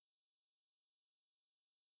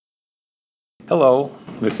Hello,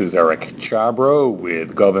 this is Eric Chabro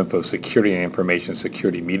with GovInfo Security and Information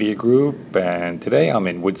Security Media Group, and today I'm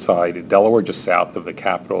in Woodside, Delaware, just south of the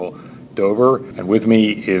capital, Dover, and with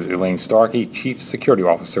me is Elaine Starkey, Chief Security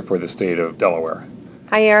Officer for the state of Delaware.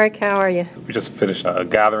 Hi Eric, how are you? We just finished a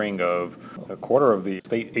gathering of a quarter of the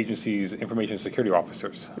state agency's information security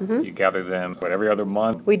officers. You gather them every other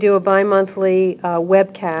month. We do a bi-monthly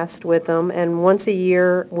webcast with them, and once a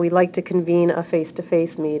year we like to convene a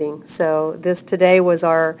face-to-face meeting. So this today was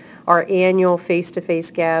our annual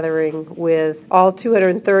face-to-face gathering with all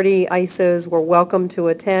 230 ISOs were welcome to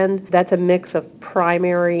attend. That's a mix of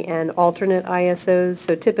primary and alternate ISOs,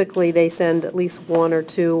 so typically they send at least one or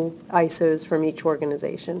two ISOs from each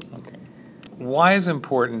organization. Okay. Why is it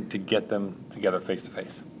important to get them together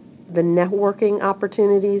face-to-face? The networking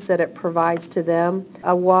opportunities that it provides to them.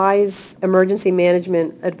 A wise emergency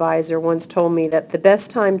management advisor once told me that the best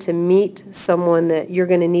time to meet someone that you're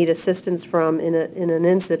going to need assistance from in an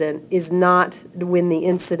incident is not when the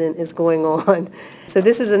incident is going on. So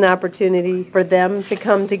this is an opportunity for them to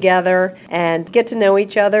come together and get to know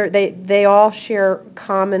each other. They all share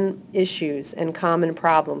common issues and common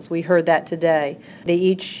problems. We heard that today. They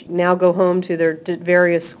each now go home to their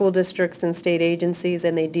various school districts and state agencies,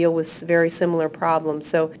 and they deal with very similar problems.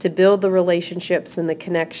 So to build the relationships and the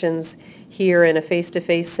connections here in a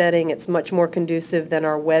face-to-face setting, it's much more conducive than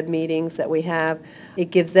our web meetings that we have.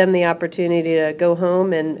 It gives them the opportunity to go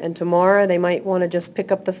home, and tomorrow they might want to just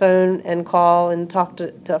pick up the phone and call and talk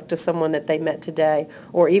to someone that they met today.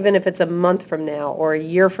 Or even if it's a month from now or a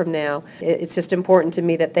year from now, it's just important to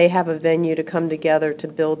me that they have a venue to come together to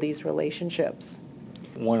build these relationships.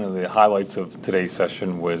 One of the highlights of today's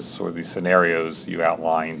session was sort of the scenarios you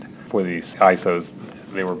outlined for these ISOs.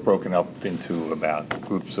 They were broken up into about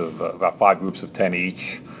 5 groups of 10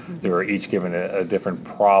 each. They were each given a different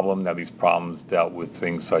problem. Now, these problems dealt with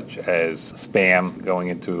things such as spam going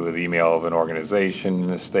into the email of an organization in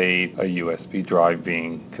the state, a USB drive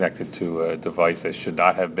being connected to a device that should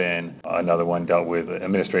not have been. Another one dealt with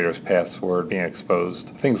administrator's password being exposed,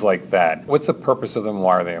 things like that. What's the purpose of them?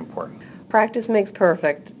 Why are they important? Practice makes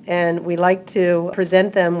perfect, and we like to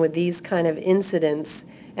present them with these kind of incidents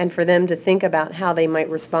and for them to think about how they might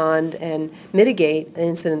respond and mitigate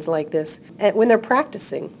incidents like this when they're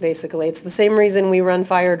practicing, basically. It's the same reason we run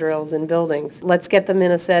fire drills in buildings. Let's get them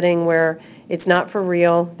in a setting where it's not for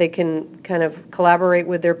real. They can kind of collaborate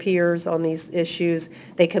with their peers on these issues.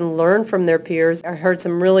 They can learn from their peers. I heard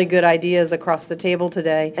some really good ideas across the table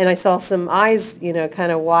today, and I saw some eyes,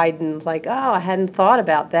 kind of widen, like, oh, I hadn't thought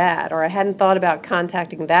about that, or I hadn't thought about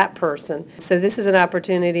contacting that person. So this is an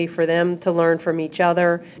opportunity for them to learn from each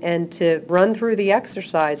other and to run through the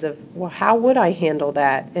exercise of, well, how would I handle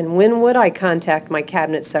that? And when would I contact my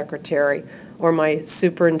cabinet secretary or my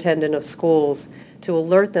superintendent of schools to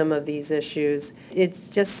alert them of these issues?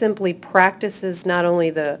 It's just simply practices not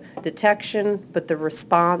only the detection, but the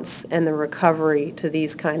response and the recovery to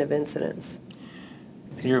these kind of incidents.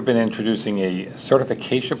 You've been introducing a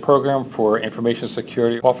certification program for information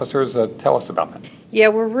security officers. Tell us about that. Yeah,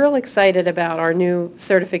 we're real excited about our new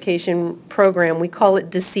certification program. We call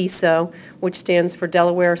it DCISO, which stands for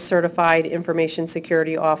Delaware Certified Information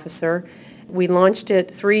Security Officer. We launched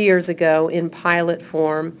it 3 years ago in pilot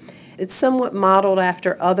form. It's somewhat modeled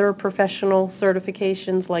after other professional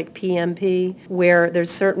certifications like PMP, where there's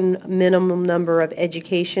certain minimum number of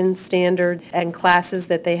education standards and classes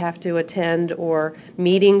that they have to attend, or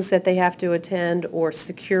meetings that they have to attend, or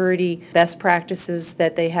security best practices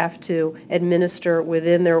that they have to administer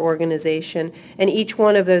within their organization. And each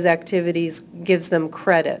one of those activities gives them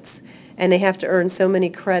credits, and they have to earn so many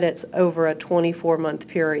credits over a 24-month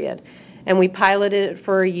period. And we piloted it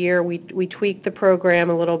for a year. We tweaked the program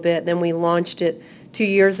a little bit, then we launched it 2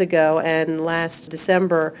 years ago, and last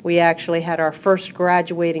December we actually had our first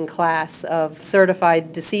graduating class of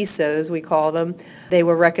certified DCISOs, we call them. They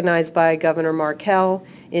were recognized by Governor Markell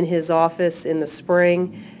in his office in the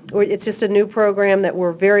spring. It's just a new program that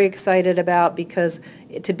we're very excited about, because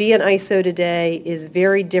to be an ISO today is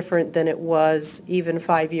very different than it was even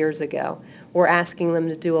 5 years ago. We're asking them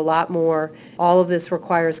to do a lot more. All of this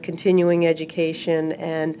requires continuing education,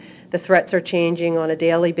 and the threats are changing on a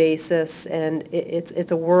daily basis, and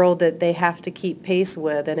it's a world that they have to keep pace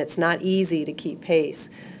with, and it's not easy to keep pace.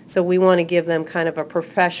 So we want to give them kind of a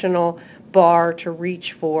professional bar to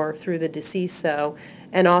reach for through the DCISO,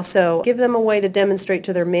 and also give them a way to demonstrate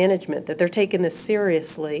to their management that they're taking this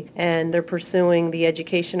seriously and they're pursuing the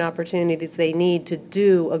education opportunities they need to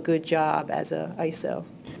do a good job as a ISO.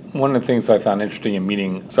 One of the things I found interesting in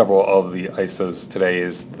meeting several of the ISOs today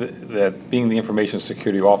is that being the information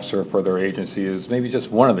security officer for their agency is maybe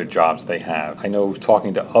just one of the jobs they have. I know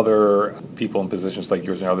talking to other people in positions like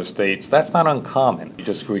yours in other states, that's not uncommon. You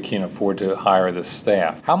just really can't afford to hire the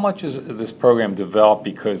staff. How much is this program developed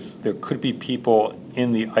because there could be people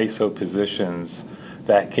in the ISO positions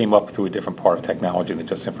that came up through a different part of technology than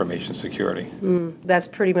just information security? That's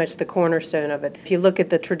pretty much the cornerstone of it. If you look at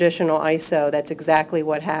the traditional ISO, that's exactly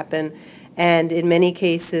what happened. And in many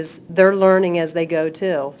cases, they're learning as they go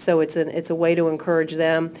too. So it's a way to encourage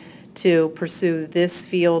them to pursue this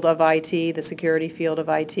field of IT, the security field of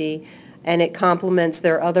IT, and it complements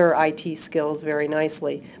their other IT skills very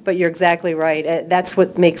nicely. But you're exactly right. That's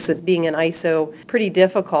what makes it, being an ISO pretty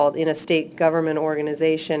difficult in a state government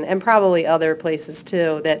organization, and probably other places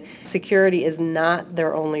too, that security is not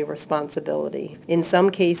their only responsibility. In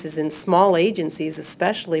some cases, in small agencies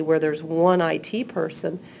especially, where there's one IT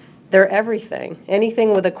person, they're everything.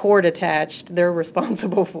 Anything with a cord attached, they're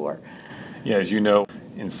responsible for. Yeah, as you know,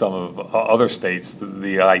 in some of other states,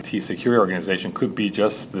 the IT security organization could be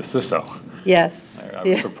just the CISO. Yes. I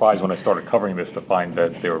was surprised when I started covering this to find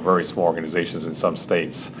that there were very small organizations in some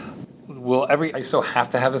states. Will every ISO have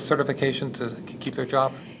to have a certification to keep their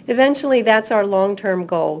job? Eventually, that's our long-term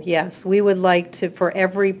goal, yes. We would like to, for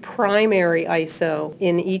every primary ISO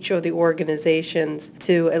in each of the organizations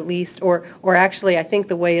to at least, or actually, I think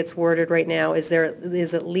the way it's worded right now is there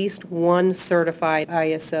is at least one certified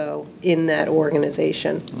ISO in that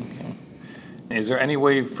organization. Okay. Is there any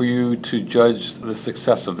way for you to judge the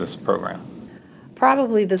success of this program?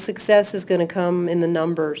 Probably the success is going to come in the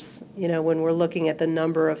numbers, when we're looking at the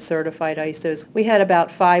number of certified ISOs. We had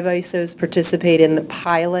about 5 ISOs participate in the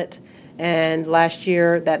pilot, and last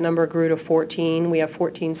year that number grew to 14. We have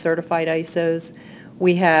 14 certified ISOs.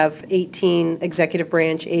 We have 18 executive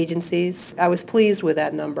branch agencies. I was pleased with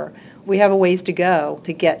that number. We have a ways to go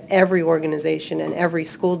to get every organization and every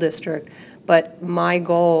school district, but my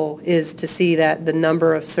goal is to see that the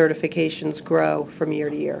number of certifications grow from year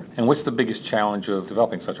to year. And what's the biggest challenge of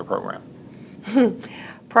developing such a program?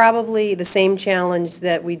 Probably the same challenge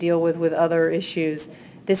that we deal with other issues.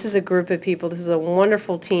 This is a group of people, this is a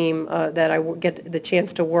wonderful team that I get the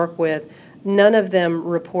chance to work with. None of them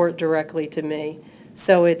report directly to me.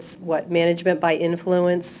 So it's management by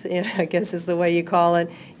influence, I guess is the way you call it.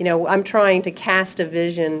 I'm trying to cast a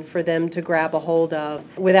vision for them to grab a hold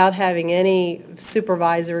of without having any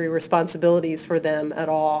supervisory responsibilities for them at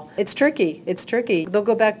all. It's tricky. It's tricky. They'll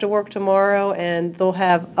go back to work tomorrow and they'll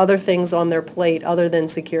have other things on their plate other than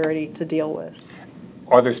security to deal with.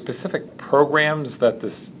 Are there specific programs that the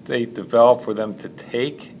state developed for them to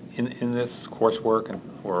take in this coursework,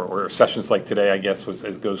 or sessions like today, I guess,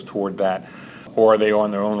 goes toward that? Or are they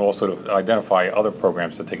on their own also to identify other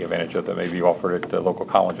programs to take advantage of that may be offered at local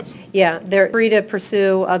colleges? Yeah, they're free to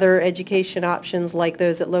pursue other education options like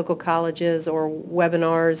those at local colleges or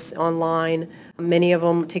webinars online. Many of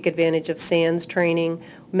them take advantage of SANS training.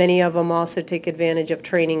 Many of them also take advantage of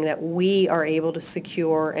training that we are able to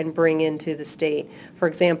secure and bring into the state. For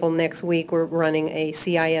example, next week we're running a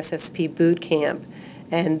CISSP boot camp,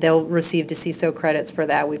 and they'll receive DeCISO credits for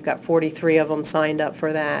that. We've got 43 of them signed up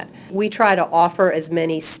for that. We try to offer as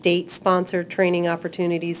many state-sponsored training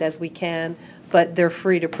opportunities as we can, but they're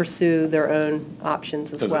free to pursue their own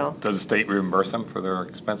options as well. Does the state reimburse them for their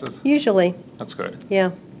expenses? Usually. That's good.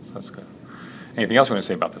 Yeah. That's good. Anything else you want to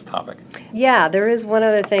say about this topic? Yeah, there is one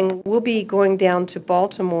other thing. We'll be going down to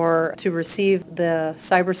Baltimore to receive the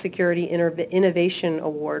Cybersecurity Innovation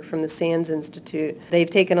Award from the SANS Institute. They've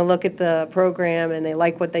taken a look at the program and they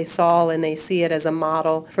like what they saw and they see it as a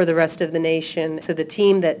model for the rest of the nation. So the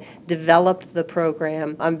team that developed the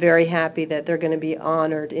program, I'm very happy that they're going to be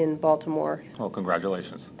honored in Baltimore. Well,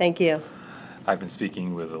 congratulations. Thank you. I've been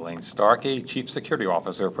speaking with Elaine Starkey, Chief Security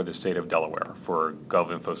Officer for the State of Delaware. For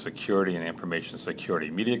GovInfo Security and Information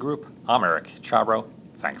Security Media Group, I'm Eric Chabro.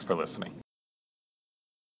 Thanks for listening.